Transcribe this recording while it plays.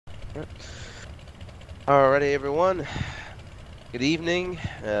Alrighty, everyone. Good evening.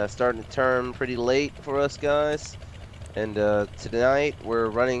 Starting to turn pretty late for us guys. And tonight we're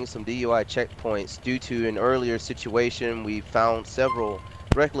running some DUI checkpoints due to an earlier situation. We found several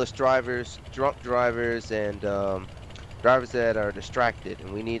reckless drivers, drunk drivers, and drivers that are distracted.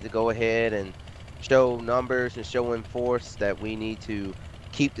 And we need to go ahead and show numbers and show enforce that we need to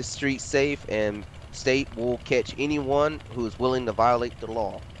keep the streets safe, and state will catch anyone who is willing to violate the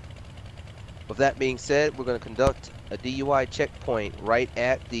law. With that being said, we're going to conduct a DUI checkpoint right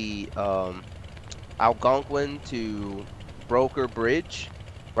at the Algonquin to Broker Bridge,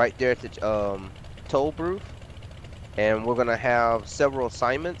 right there at the toll booth. And we're going to have several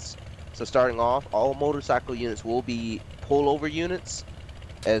assignments. So starting off, all motorcycle units will be pullover units,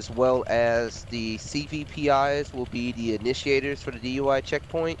 as well as the CVPIs will be the initiators for the DUI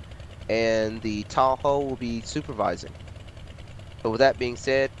checkpoint, and the Tahoe will be supervising. So with that being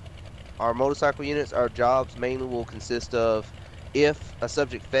said, our motorcycle units, our jobs mainly will consist of, if a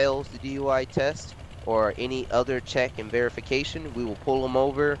subject fails the DUI test or any other check and verification, we will pull them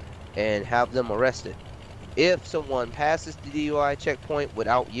over and have them arrested. If someone passes the DUI checkpoint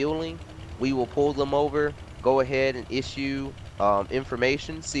without yielding, we will pull them over, go ahead and issue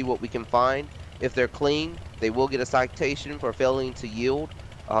information, see what we can find. If they're clean, they will get a citation for failing to yield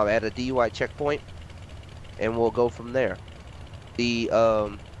at a DUI checkpoint, and we'll go from there. The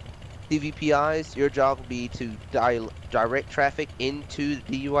CVPIs, your job will be to direct traffic into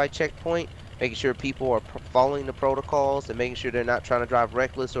the DUI checkpoint, making sure people are following the protocols and making sure they're not trying to drive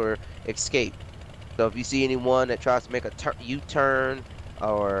reckless or escape. So if you see anyone that tries to make a U-turn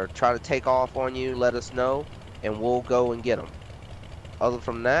or try to take off on you, let us know and we'll go and get them. Other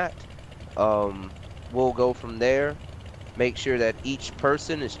from that, we'll go from there. Make sure that each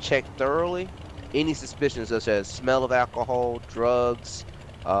person is checked thoroughly. Any suspicions such as smell of alcohol, drugs,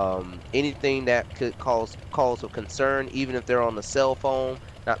 anything that could cause of concern, even if they're on the cell phone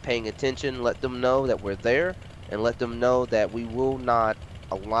not paying attention, let them know that we're there, and let them know that we will not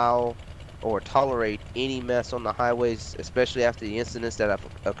allow or tolerate any mess on the highways, especially after the incidents that have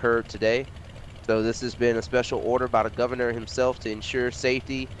occurred today. So this has been a special order by the governor himself to ensure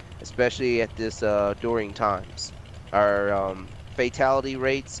safety, especially at this during times. Our fatality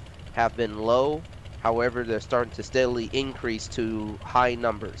rates have been low. However, they're starting to steadily increase to high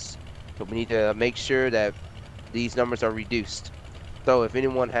numbers. So we need to make sure that these numbers are reduced. So if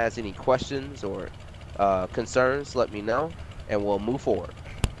anyone has any questions or concerns, let me know, and we'll move forward.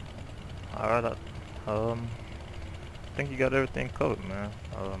 Alright, I think you got everything covered, man.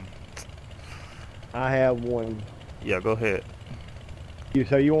 I have one. Yeah, go ahead. You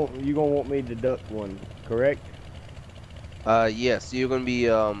gonna want me to deduct one, correct? Yes, you're going to be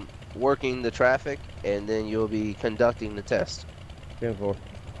working the traffic, and then you'll be conducting the test. 10-4.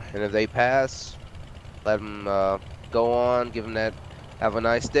 And if they pass, let them go on, give them that, have a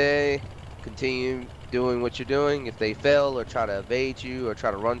nice day, continue doing what you're doing. If they fail or try to evade you or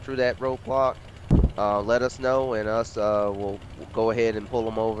try to run through that roadblock, let us know, and us we'll go ahead and pull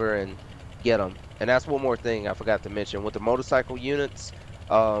them over and get them. And that's one more thing I forgot to mention. With the motorcycle units,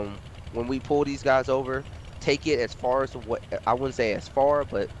 when we pull these guys over, take it as far as what, I wouldn't say as far,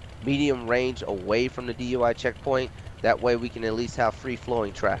 but medium range away from the DUI checkpoint. That way we can at least have free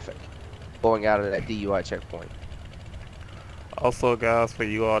flowing traffic going out of that DUI checkpoint. Also, guys, for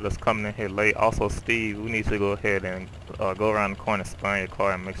you all that's coming in here late, also Steve, we need you to go ahead and go around the corner, spin your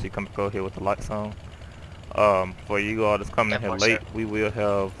car, and make sure you go here with the lights on. For you all that's coming in here late, we will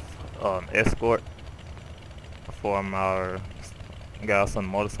have escort from our guys on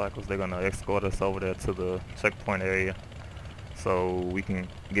motorcycles. They're gonna escort us over there to the checkpoint area, so we can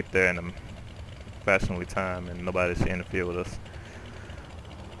get there in a fashionably time and nobody should interfere with us.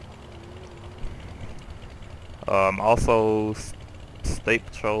 Also, State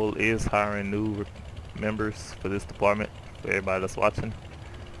Patrol is hiring new members for this department, for everybody that's watching.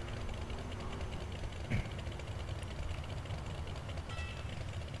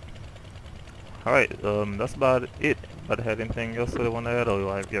 Alright, that's about it. Anybody had anything else they want to add, or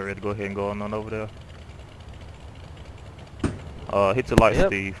you get ready to go ahead and go on over there? Hit your light,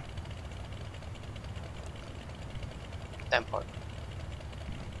 Steve. I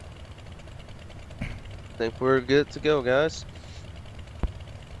think we're good to go, guys.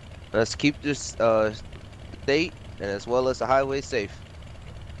 Let's keep this state and as well as the highway safe.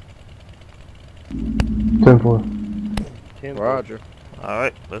 10-4. 10-4. Roger.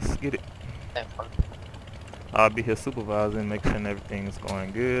 Alright, let's get it. I'll be here supervising, make sure everything's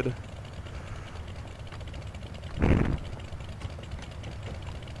going good.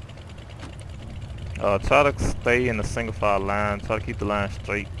 Try to stay in the single file line, try to keep the line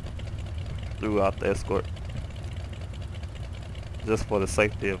straight. throughout the escort. Just for the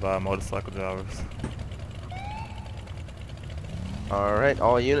safety of our motorcycle drivers. Alright,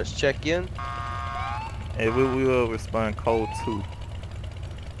 all units check in. And we will respond code 2.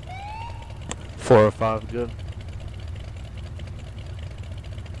 405, good.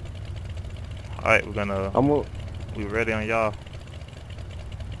 Alright, we're gonna... we ready on y'all.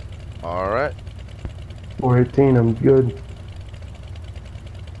 Alright. 418, I'm good.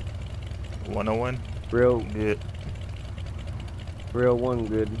 101, Real good. 1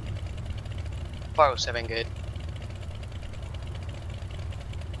 good. 407 good.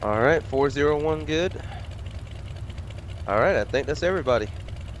 Alright, 401 good. Alright, I think that's everybody.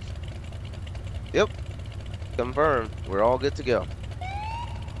 Yep. Confirmed. We're all good to go.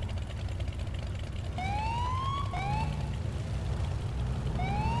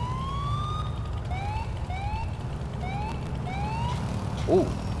 Ooh.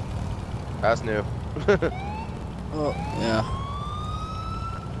 That's new. Oh, yeah.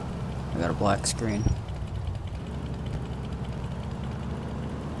 I got a black screen.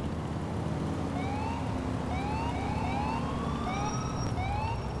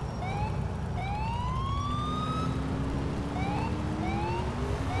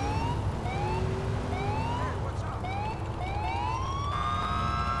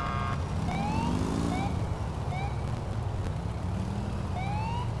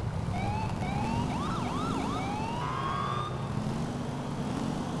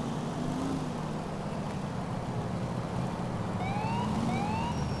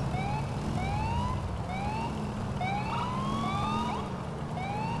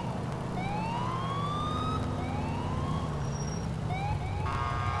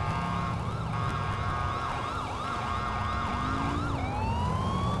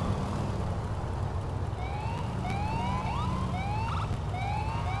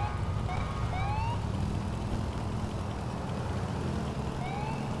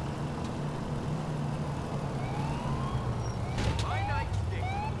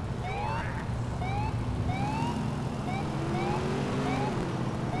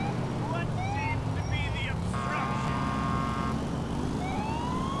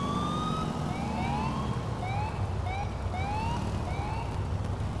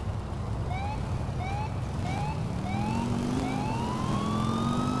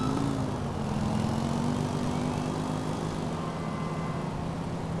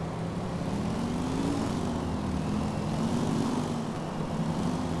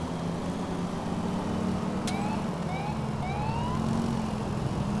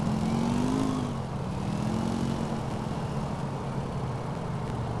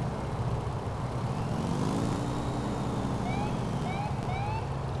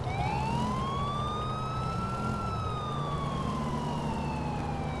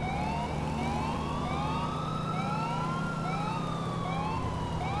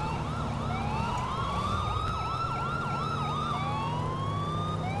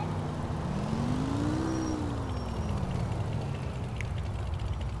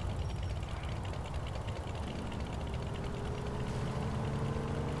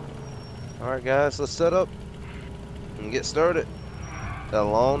 Alright guys, let's set up and get started. Got a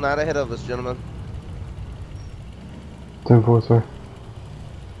long night ahead of us, gentlemen. 10-4, sir.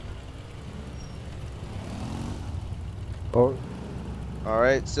 Oh,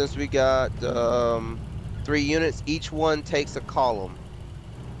 Alright, since we got 3 units, each one takes a column.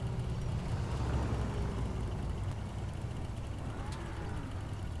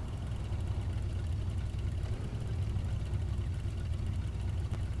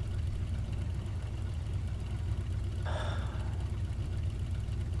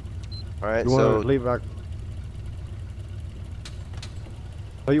 Alright, you want so us to leave our...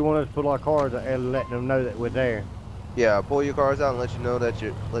 Oh, you want us to put our cars and let them know that we're there? yeah, pull your cars out and let you know that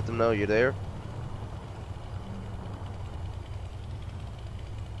let them know you're there.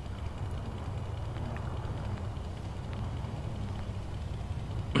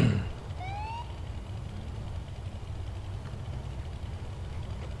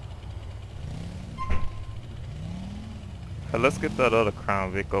 Hey, let's get that other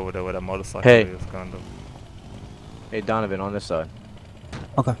Crown Vic over there where that motorcycle Hey. is, Gundam. Hey, Donovan, on this side.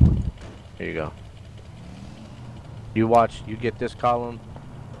 Okay. Here you go. You watch, you get this column.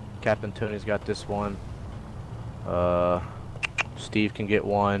 Captain Tony's got this one. Steve can get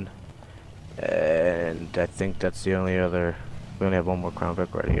one. And I think that's the only other. We only have one more Crown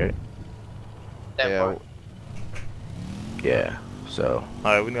Vic right here. Yeah, Yeah, so.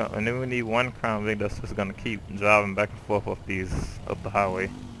 Alright, and then we need one Crown Vic that's just gonna keep driving back and forth up the highway.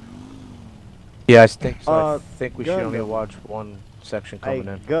 Yeah, I think so. I Uh, think we should only Gundam. watch one section Hey,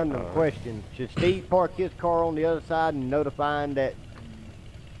 coming in. Gundam question. Should Steve park his car on the other side and notifying that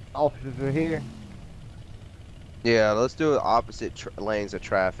officers are here? Yeah, let's do opposite lanes of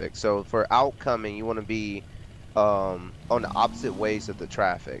traffic. So for outcoming, you want to be on the opposite ways of the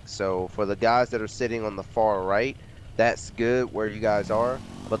traffic. So for the guys that are sitting on the far right, that's good where you guys are.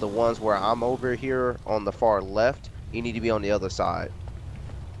 But the ones where I'm over here on the far left, you need to be on the other side.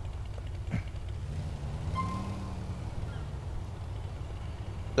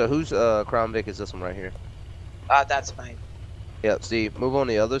 So whose Crown Vic is this one right here? That's fine. Yep, Steve, move on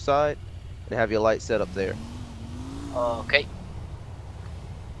the other side and have your light set up there. Okay.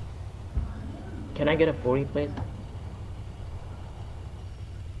 Can I get a 40, please?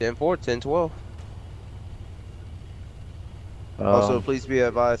 10-4, 10-12. Also, please be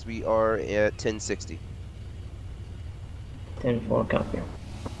advised we are at 1060. 10-4, copy.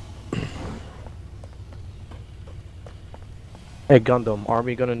 Hey Gundam, are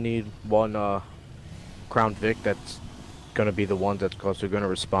we gonna need one Crown Vic that's gonna be the one that's also gonna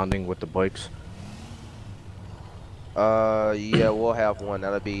responding with the bikes? Yeah, we'll have one.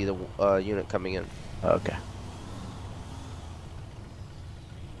 That'll be the unit coming in. Okay.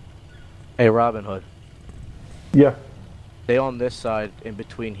 Hey Robin Hood, Yeah. stay on this side in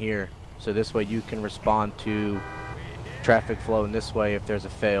between here, so this way you can respond to traffic flow in this way if there's a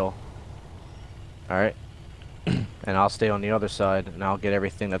fail. Alright? And I'll stay on the other side and I'll get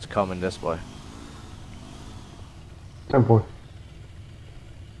everything that's coming this way. 10-4.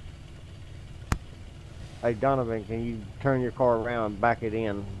 Hey, Donovan, can you turn your car around and back it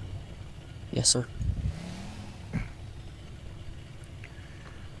in? Yes, sir.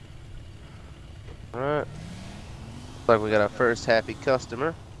 Alright. Looks like we got our first happy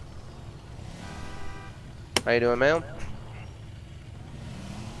customer. How you doing, ma'am?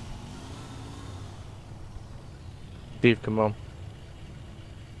 Steve, come on.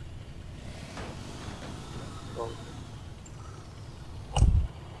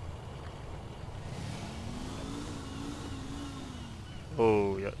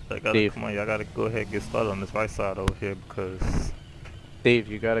 Oh, yeah, come on, y'all gotta go ahead and get started on this right side over here because... Steve,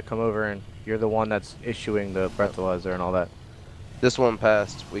 you gotta come over and you're the one that's issuing the breathalyzer and all that. This one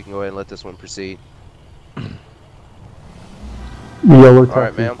passed. We can go ahead and let this one proceed. Yellow taxi.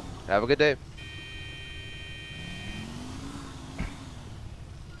 Alright, ma'am. Have a good day.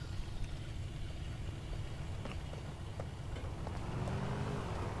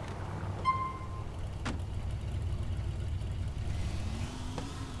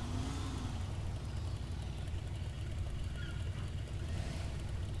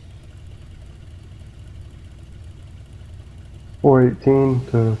 .418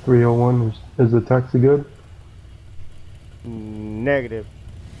 to 301. Is the taxi good? Negative.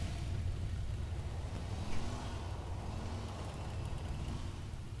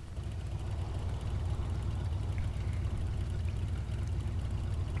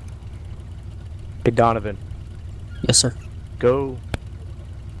 Hey Donovan, Yes, sir. go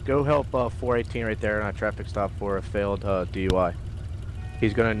help 418 right there on a traffic stop for a failed DUI.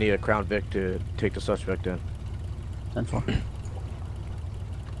 He's gonna need a Crown Vic to take the suspect in. 10-4.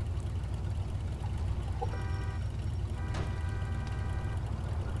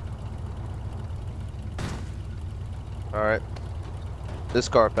 Alright. This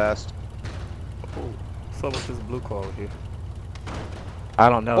car passed. Oh, what's up with this blue car over here? I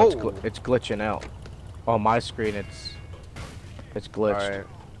don't know. Whoa. It's glitching out. On my screen, it's glitched. Alright.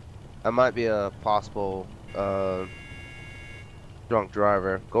 That might be a possible drunk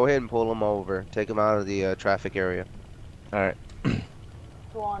driver. Go ahead and pull him over. Take him out of the traffic area. All right.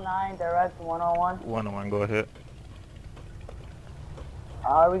 209, direct 101. 101, go ahead.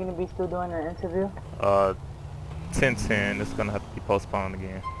 Are we going to be still doing an interview? 1010, it's gonna have to be postponed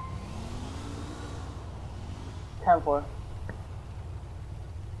again. 10-4.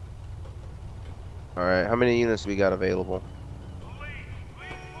 Alright, how many units we got available?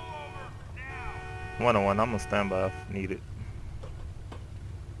 101, I'm gonna stand by if needed.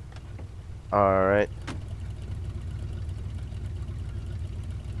 Alright.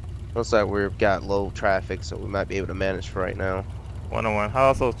 Looks like we've got low traffic, so we might be able to manage for right now. 101,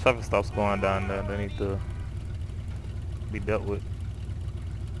 how's those traffic stops going down there? They need to be dealt with.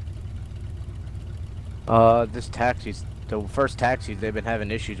 This taxi's the first taxi they've been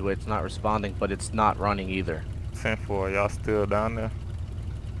having issues with. It's not responding, but it's not running either. 10-4, y'all still down there?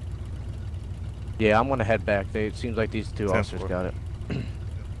 Yeah, I'm gonna head back. It seems like these two 10-4. officers got it.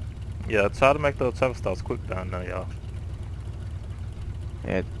 Yeah, try to make those traffic stops quick down there, y'all.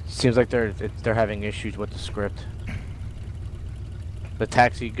 Yeah, it seems like they're having issues with the script. The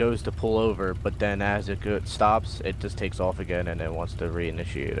taxi goes to pull over, but then as it stops, it just takes off again and then wants to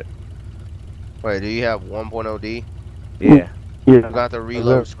reinitiate it. Wait, do you have 1.0D? Yeah. Yeah. You got to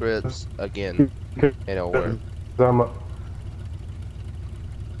reload scripts again, and it'll work. I'm,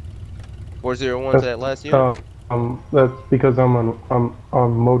 401 to that last unit? that's because I'm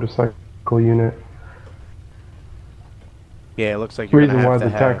on motorcycle unit. Yeah, it looks like The you're gonna reason have why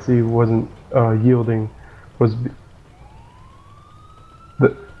to the have. taxi wasn't yielding was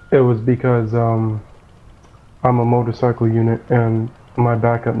it was because I'm a motorcycle unit and my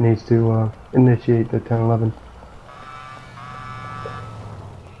backup needs to initiate the 1011.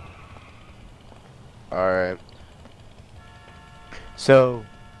 Alright. So,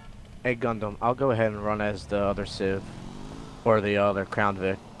 hey Gundam, I'll go ahead and run as the other Civ, or the other Crown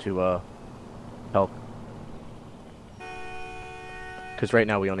Vic to help. Because right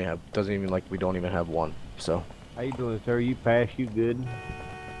now we only have, doesn't even like we don't even have one. So. How you doing, sir? You passed? You good?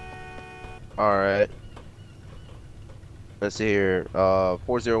 Alright. Let's see here.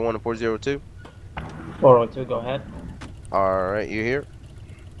 401 and 402. 402, go ahead. Alright, you here?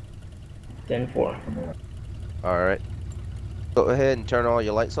 10-4. Alright. Go ahead and turn all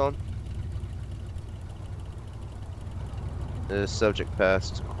your lights on. The subject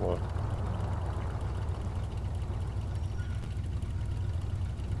passed. Cool.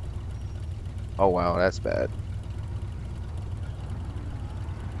 Oh wow, that's bad.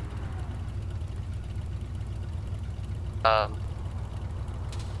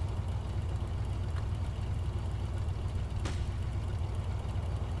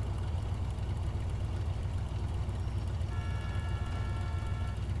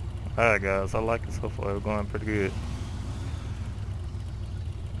 Alright guys, I like it so far. We're going pretty good.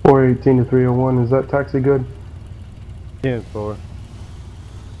 418 to 301, is that taxi good? 10-4.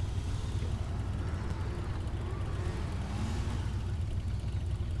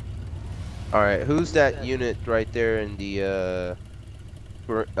 Alright, who's that unit right there in the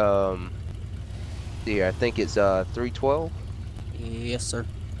yeah, I think it's 312? Yes, sir.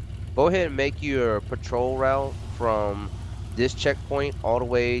 Go ahead and make your patrol route from this checkpoint all the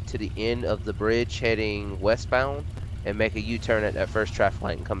way to the end of the bridge heading westbound and make a U-turn at that first traffic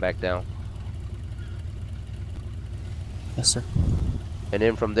light and come back down. Yes, sir. And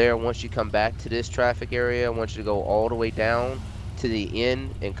then from there, once you come back to this traffic area, I want you to go all the way down to the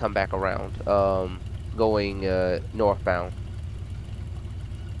end and come back around, going northbound.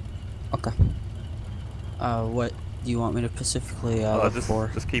 Okay. What do you want me to specifically look for?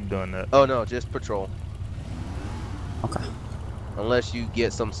 Just keep doing that. Oh no, just patrol. Okay. Unless you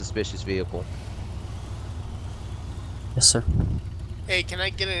get some suspicious vehicle. Yes, sir. Hey, can I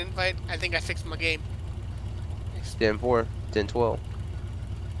get an invite? I think I fixed my game. 10-4, 10-12.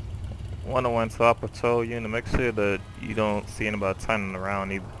 101 to our patrol unit. Make sure that you don't see anybody turning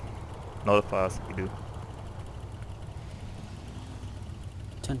around. Either notify us if you do.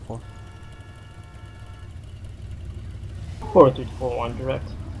 10-4. 42341 direct.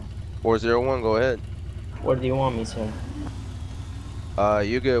 401, go ahead. Where do you want me, sir?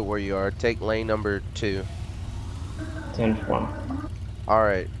 You're good where you are. Take lane number 2. 10-4.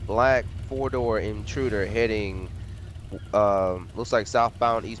 Alright, black 4-door intruder heading, looks like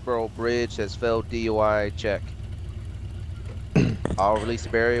southbound Eastboro Bridge has failed DUI check. I'll release the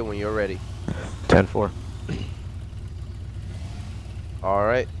barrier when you're ready. 10-4.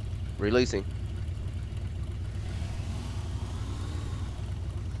 Alright, releasing.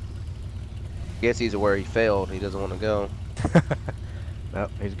 Guess he's aware he failed. He doesn't want to go.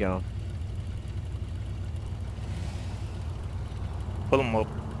 Nope, he's gone. Pull him up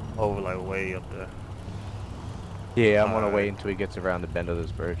over like way up there. Yeah, I'm gonna wait until he gets around the bend of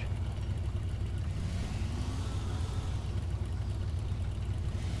this bridge.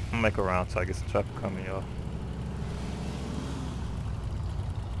 I'll make a round so I get some traffic coming, y'all.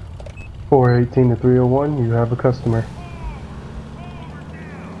 418 to 301, you have a customer.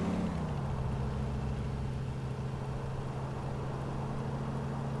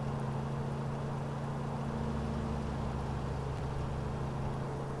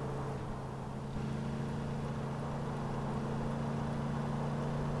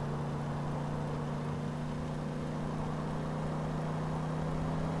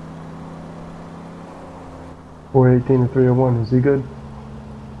 .418 to 301, is he good?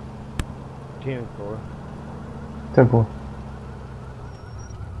 10-4. Temple.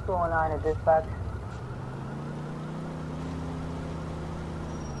 209 at dispatch.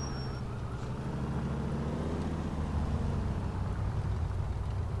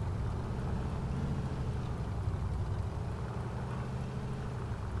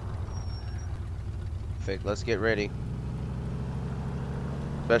 Perfect, let's get ready.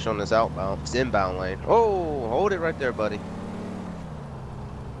 especially on this inbound lane. Oh, hold it right there, buddy.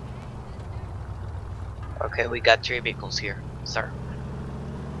 Okay, we got 3 vehicles here, sir.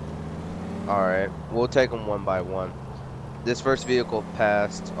 All right, we'll take them one by one. This first vehicle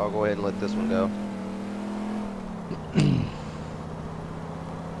passed. I'll go ahead and let this one go.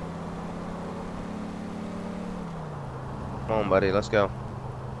 Come on, buddy, let's go.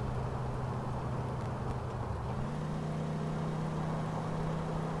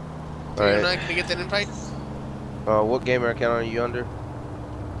 Alright. Can I get that invite? What gamer account are you under?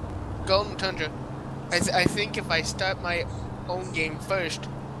 Golden Tundra. I think if I start my own game first,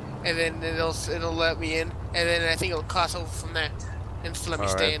 and then it'll let me in, and then I think it'll cross over from there, and just let me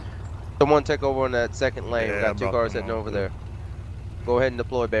stay in. Someone take over on that second lane. Yeah, We got 2 cars heading over there. Go ahead and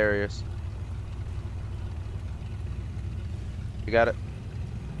deploy barriers. You got it?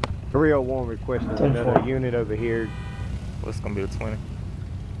 301 requesting another unit over here. What's gonna be the 20?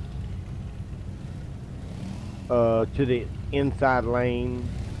 To the inside lane.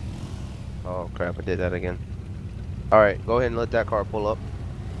 Oh crap, I did that again. Alright, go ahead and let that car pull up.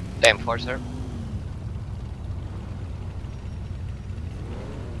 Damn, 4, sir.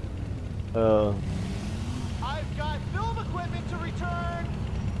 I've got film equipment to return.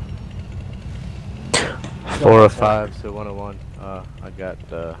 405 to 101. I got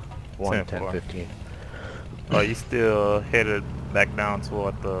 1, 10, 15. Are you still headed back down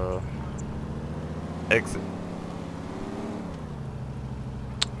toward the exit?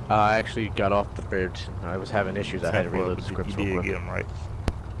 I actually got off the bridge. I was having issues. I had to reload the scripts real You quick. did get them right.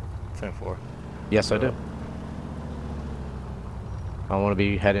 10-4. Yes, I do. I want to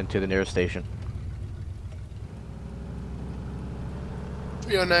be heading to the nearest station.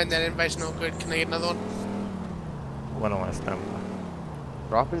 309, that invite's no good. Can I get another one? 101 standby.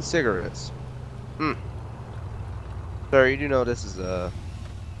 Dropping cigarettes. Sir, you do know this is a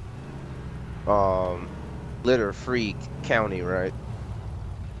litter-free county, right?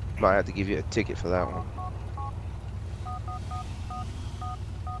 Might have to give you a ticket for that one.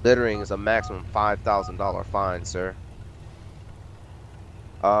 Littering is a maximum $5,000 fine, sir.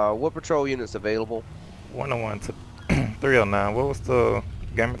 What patrol units available? 101 to 309. What was the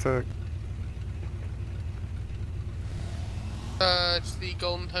gamer tag? It's the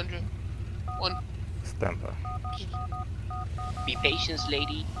Golden Tundra. 1. Standby. Be patient,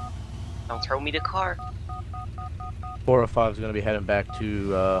 lady. Don't throw me the car. 405 is going to be heading back to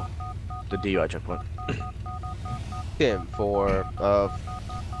the DUI checkpoint. 10-4.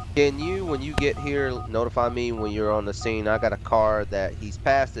 Can you, when you get here, notify me when you're on the scene? I got a car that he's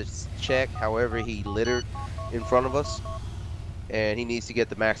passed his check, however he littered in front of us, and he needs to get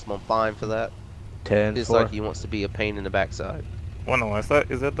the maximum fine for that. 10-4. Just like he wants to be a pain in the backside. 101.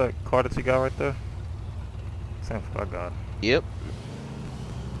 Is that the car that you got right there? 10-4. I got it. Yep.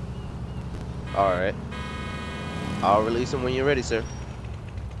 Alright. I'll release him when you're ready, sir.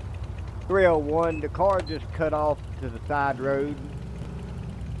 301, the car just cut off to the side road.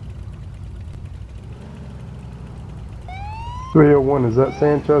 301, is that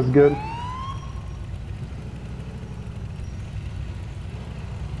Sanchez good?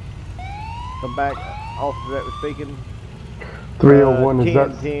 Come back, officer that was speaking. 301, is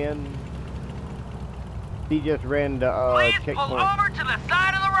that... 10. He just ran the checkpoint. Pull over to the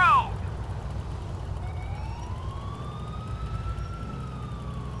side of the road.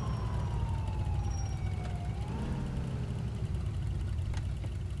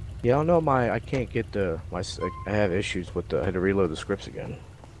 Yeah, I don't know I can't get I have issues with I had to reload the scripts again.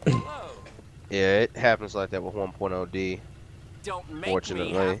 Yeah, it happens like that with 1.0D. Don't make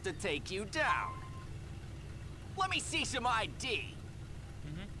Fortunately. me have to take you down. Let me see some ID.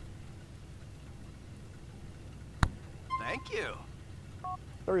 Thank you.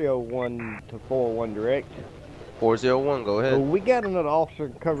 301 to 401 direct. 401, go ahead. We got another officer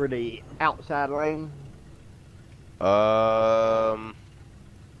to cover the outside lane.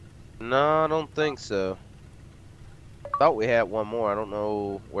 No, I don't think so. Thought we had one more. I don't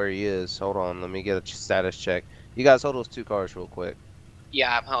know where he is. Hold on, let me get a status check. You guys hold those 2 cars real quick.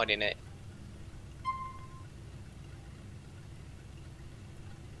 Yeah, I'm holding it.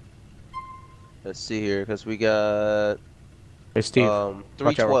 Let's see here, because we got Hey Steve,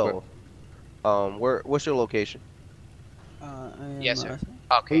 312. What's your location? Yes, sir.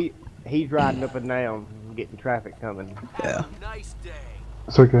 Okay. He's riding up and down, getting traffic coming. Yeah. Nice day.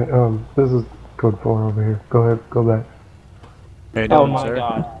 It's okay, this is code 4 over here. Go ahead, go back. Hey, Oh my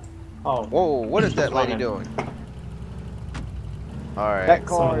god. Oh. Whoa, what is that lady doing? Alright. That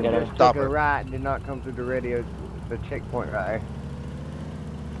car Someone get just her. Stop took a her. right and did not come through the checkpoint right there.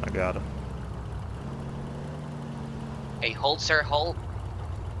 I got it. Hey, hold, sir, hold.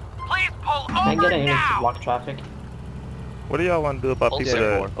 Please pull Can I over get a unit to now. block traffic? What do y'all want to do about people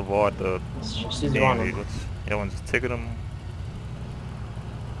that avoid the She's damn running. vehicles? Y'all want to just ticket them?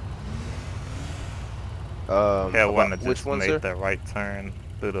 Have one that just made that right turn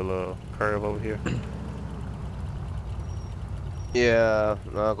through the little curve over here. Yeah,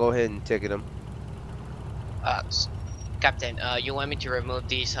 go ahead and ticket him. Captain, you want me to remove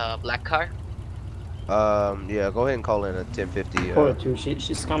this black car? Yeah, go ahead and call in a 1050. 402,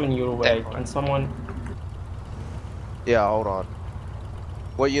 she's coming your way. Can someone... Yeah, hold on.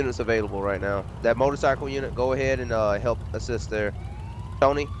 What unit's available right now? That motorcycle unit, go ahead and help assist there.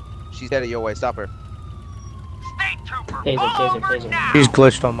 Tony, she's headed your way. Stop her. State trooper, Taser. He's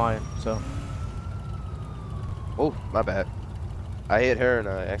glitched on mine, so. Oh, my bad. I hit her and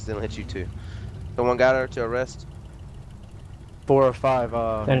I accidentally hit you too. Someone got her to arrest? 4 or 5.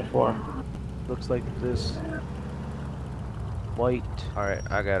 10-4. Looks like this. White. All right,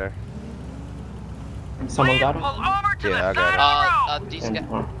 I got her. Someone got pull her? over to Yeah, I the got side it. of the road. This guy.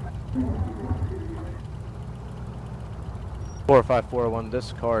 10-4. 45401.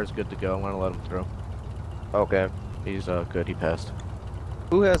 This car is good to go. I'm gonna let him through. Okay. He's good. He passed.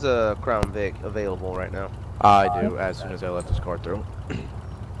 Who has a Crown Vic available right now? I do. As soon as I let this car through.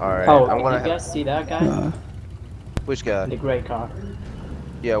 All right. Oh, I'm did gonna you guys see that guy? Which guy? The gray car.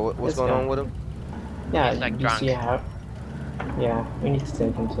 Yeah. What's This going guy. on with him? Yeah, He's like you drunk. see how... Yeah, we need to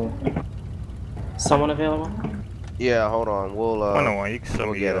take him too. Someone available? Yeah. Hold on. We'll. 101, you can show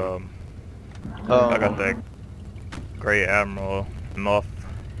we'll me. get him. I got that Great Admiral North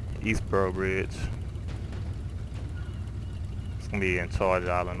Eastboro Bridge. It's gonna be in Charge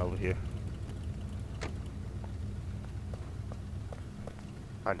Island over here.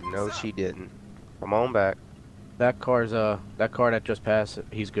 I know she didn't. Come on back. That car's that car that just passed.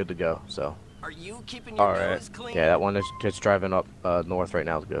 He's good to go. So. Are you keeping your Alright. nose clean? Yeah, that one is just driving up north right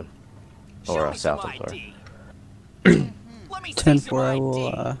now is good. Or south. I'm sorry. Let me see some 10-4, I ID.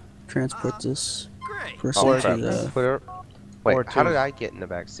 will transport this Great. person Oh, to crap. the. Clear. Wait, Four how did twos. I get in the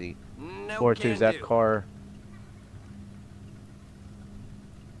back seat? No 4-2 is that can do. car.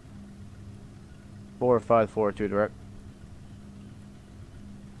 4542 direct.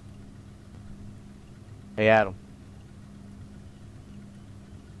 Hey Adam.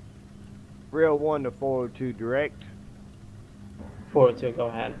 Real 1 to 402 direct. 402, go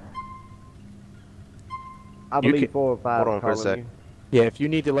ahead. I You believe can- 405. Hold on for a calling sec. you. Yeah, if you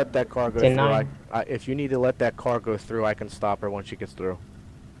need to let that car go 10-9. through, if you need to let that car go through, I can stop her once she gets through.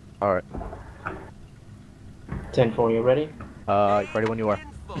 All right. 10-4, you ready? Ready when you are.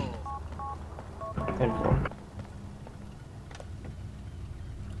 10-4.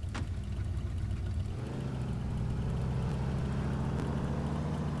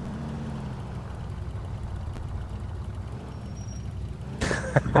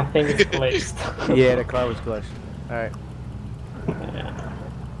 I think it's glitched. Yeah, the car was glitched. Alright. Yeah.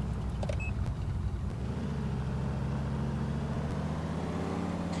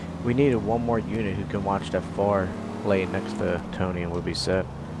 We needed one more unit who can watch that far lane next to Tony and we'll be set.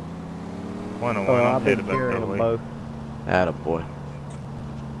 101, I'm I've been headed back carrying that them way. both. Attaboy.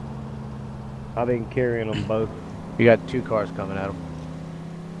 I've been carrying them both. You got 2 cars coming at him.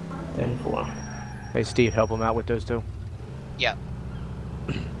 10-4. Hey Steve, help him out with those 2. Yeah.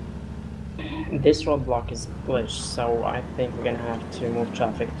 This roadblock is glitched, so I think we're gonna have to move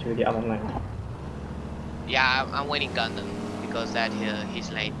traffic to the other lane. Yeah, I'm waiting Gundam because that he's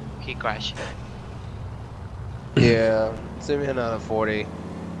late. He crashed. Yeah. Send me another 40.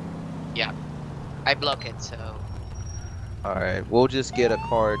 Yeah. I block it, so. All right. We'll just get a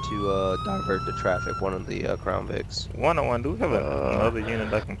car to divert the traffic. One of the Crown Vics. 101, do we have another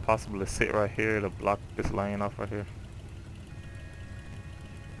unit that can possibly sit right here to block this lane off right here?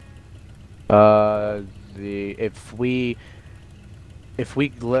 If we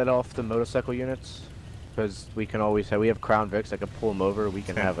let off the motorcycle units, because we can always have, we have Crown Vics that can pull them over, we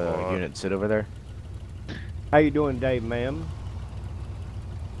can have a unit sit over there. How you doing, Dave, ma'am?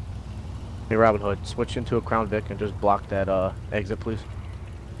 Hey Robin Hood, switch into a Crown Vic and just block that exit, please.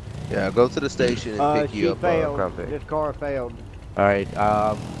 Yeah. Go to the station and pick She you up failed. Crown Vic. This car failed. All right,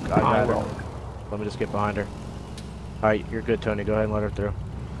 I got her. Let me just get behind her. All right, you're good, Tony. Go ahead and let her through.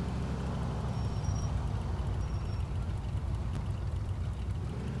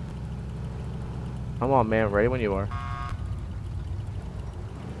 Come on, man. Ready when you are.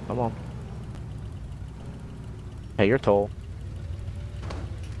 Come on. Hey, you're toll.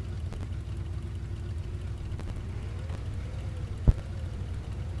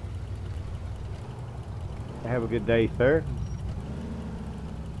 Have a good day, sir.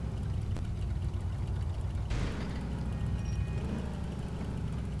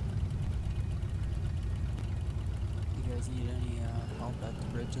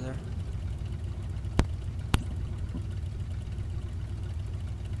 there?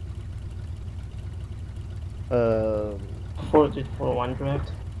 4241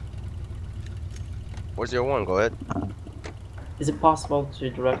 direct. 401, go ahead. Is it possible to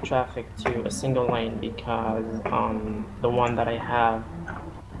direct traffic to a single lane because the one that I have,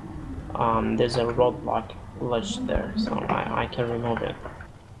 there's a roadblock glitch there, so I can remove it.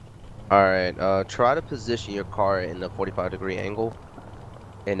 Alright, try to position your car in a 45-degree angle,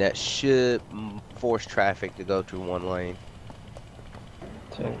 and that should force traffic to go to one lane.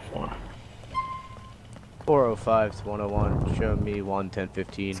 10-4. 405 to 101, show me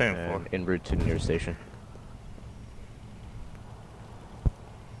 11015 and en route to the nearest station.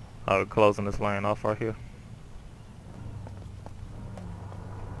 We're closing this lane off right here.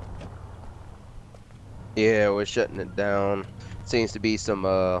 Yeah, we're shutting it down. Seems to be some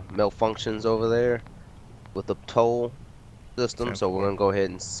malfunctions over there with the toll system, so we're gonna go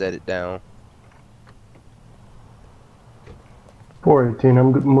ahead and set it down. 418,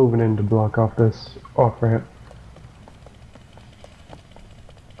 I'm moving in to block off this off-ramp.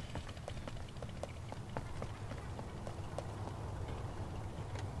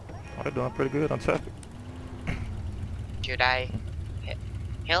 We're doing pretty good on traffic. Should I?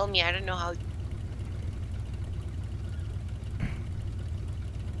 Help me, I don't know how.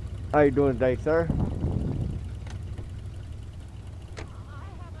 How you doing today, sir?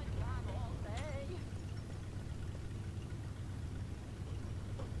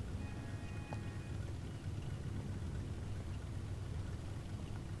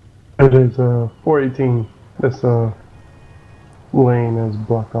 It is 418. This lane is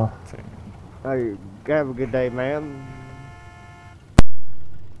blocked off. Hey, have a good day, ma'am.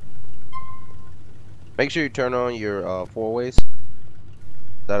 Make sure you turn on your four-ways.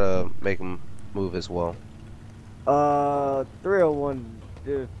 That'll make them move as well. 301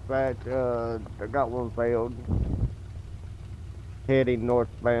 dispatch, I got one failed. Heading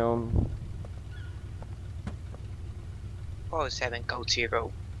northbound. 407 go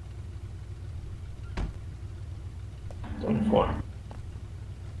 0. 10-4.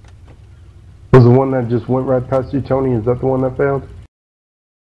 Was the one that just went right past you, Tony? Is that the one that failed?